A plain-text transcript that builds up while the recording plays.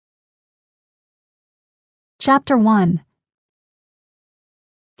Chapter 1.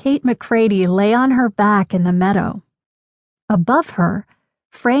 Kate McCready lay on her back in the meadow. Above her,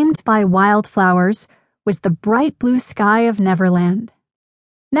 framed by wildflowers, was the bright blue sky of Neverland.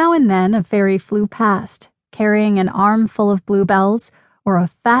 Now and then a fairy flew past, carrying an armful of bluebells or a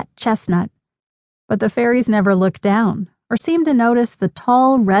fat chestnut. But the fairies never looked down or seemed to notice the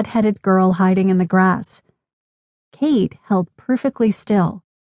tall, red-headed girl hiding in the grass. Kate held perfectly still,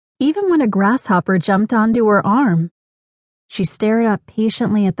 even when a grasshopper jumped onto her arm. She stared up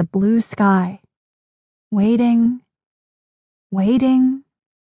patiently at the blue sky, waiting.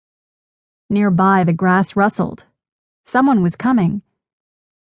 Nearby, the grass rustled. Someone was coming.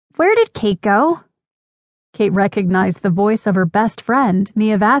 Where did Kate go? Kate recognized the voice of her best friend,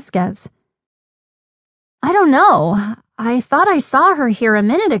 Mia Vasquez. I don't know. I thought I saw her here a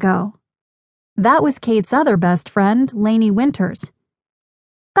minute ago. That was Kate's other best friend, Lainey Winters.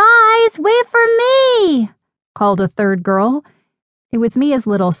 Guys, wait for me! Called a third girl. It was Mia's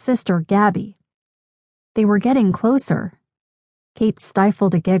little sister, Gabby. They were getting closer. Kate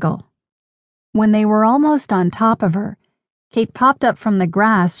stifled a giggle. When they were almost on top of her, Kate popped up from the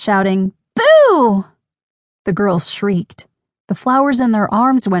grass, shouting, "Boo!" The girls shrieked. The flowers in their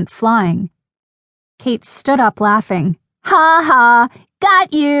arms went flying. Kate stood up laughing. "Ha ha!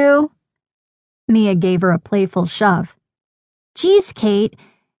 Got you!" Mia gave her a playful shove. "Geez, Kate,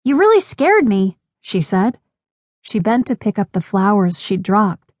 you really scared me," she said. She bent to pick up the flowers she'd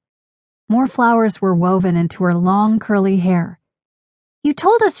dropped. More flowers were woven into her long, curly hair. "You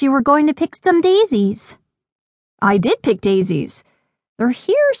told us you were going to pick some daisies." "I did pick daisies. They're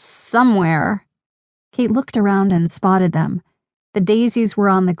here somewhere." Kate looked around and spotted them. The daisies were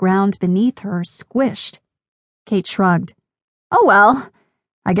on the ground beneath her, squished. Kate shrugged. "Oh well,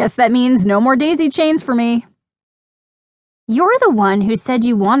 I guess that means no more daisy chains for me." "You're the one who said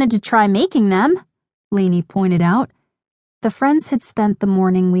you wanted to try making them," Lainey pointed out. The friends had spent the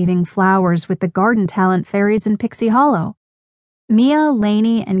morning weaving flowers with the garden talent fairies in Pixie Hollow. Mia,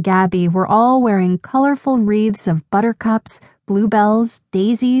 Lainey, and Gabby were all wearing colorful wreaths of buttercups, bluebells,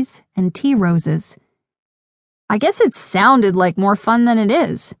 daisies, and tea roses. "I guess it sounded like more fun than it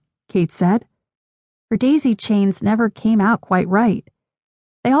is," Kate said. Her daisy chains never came out quite right.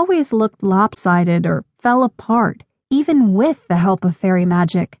 They always looked lopsided or fell apart, even with the help of fairy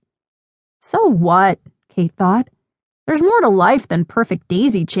magic. So what? Kate thought. There's more to life than perfect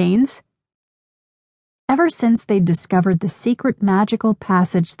daisy chains. Ever since they'd discovered the secret magical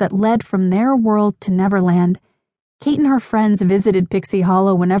passage that led from their world to Neverland, Kate and her friends visited Pixie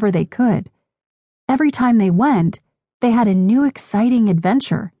Hollow whenever they could. Every time they went, they had a new exciting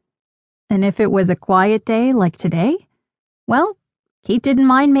adventure. And if it was a quiet day like today, well, Kate didn't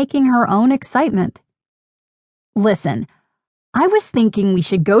mind making her own excitement. "Listen, I was thinking we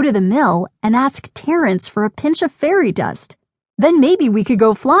should go to the mill and ask Terrence for a pinch of fairy dust. Then maybe we could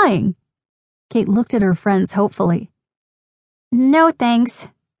go flying." Kate looked at her friends hopefully. "No thanks,"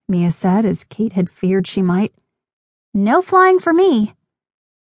 Mia said, as Kate had feared she might. "No flying for me."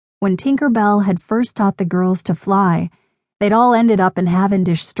 When Tinker Bell had first taught the girls to fly, they'd all ended up in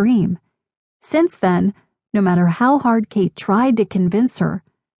Cavendish Stream. Since then, no matter how hard Kate tried to convince her,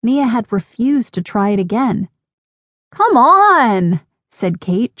 Mia had refused to try it again. "Come on," said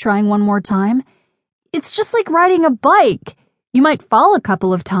Kate, trying one more time. "It's just like riding a bike. You might fall a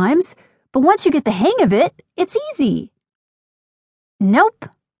couple of times, but once you get the hang of it, it's easy." "Nope,"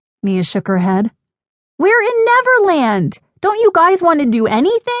 Mia shook her head. "We're in Neverland. Don't you guys want to do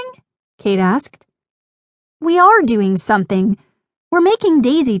anything?" Kate asked. "We are doing something. We're making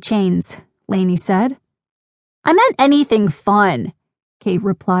daisy chains," Lainey said. "I meant anything fun," Kate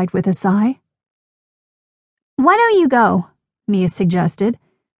replied with a sigh. "Why don't you go?" Mia suggested.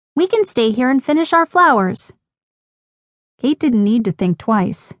 "We can stay here and finish our flowers." Kate didn't need to think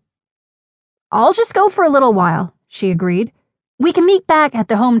twice. "I'll just go for a little while," she agreed. "We can meet back at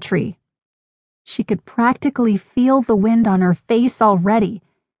the home tree." She could practically feel the wind on her face already.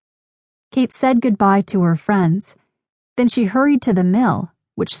 Kate said goodbye to her friends. Then she hurried to the mill,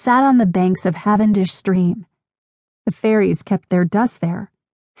 which sat on the banks of Cavendish Stream. The fairies kept their dust there,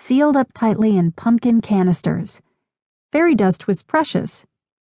 sealed up tightly in pumpkin canisters. Fairy dust was precious.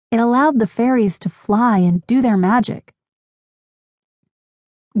 It allowed the fairies to fly and do their magic.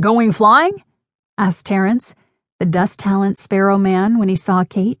 "Going flying?" asked Terrence, the dust talent sparrow man, when he saw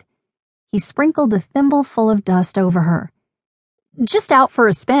Kate. He sprinkled a thimbleful of dust over her. "Just out for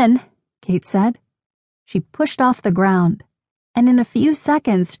a spin," Kate said. She pushed off the ground, and in a few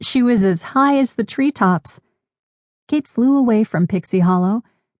seconds she was as high as the treetops. Kate flew away from Pixie Hollow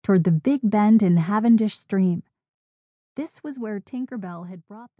toward the big bend in Cavendish Stream. This was where Tinker Bell had brought them.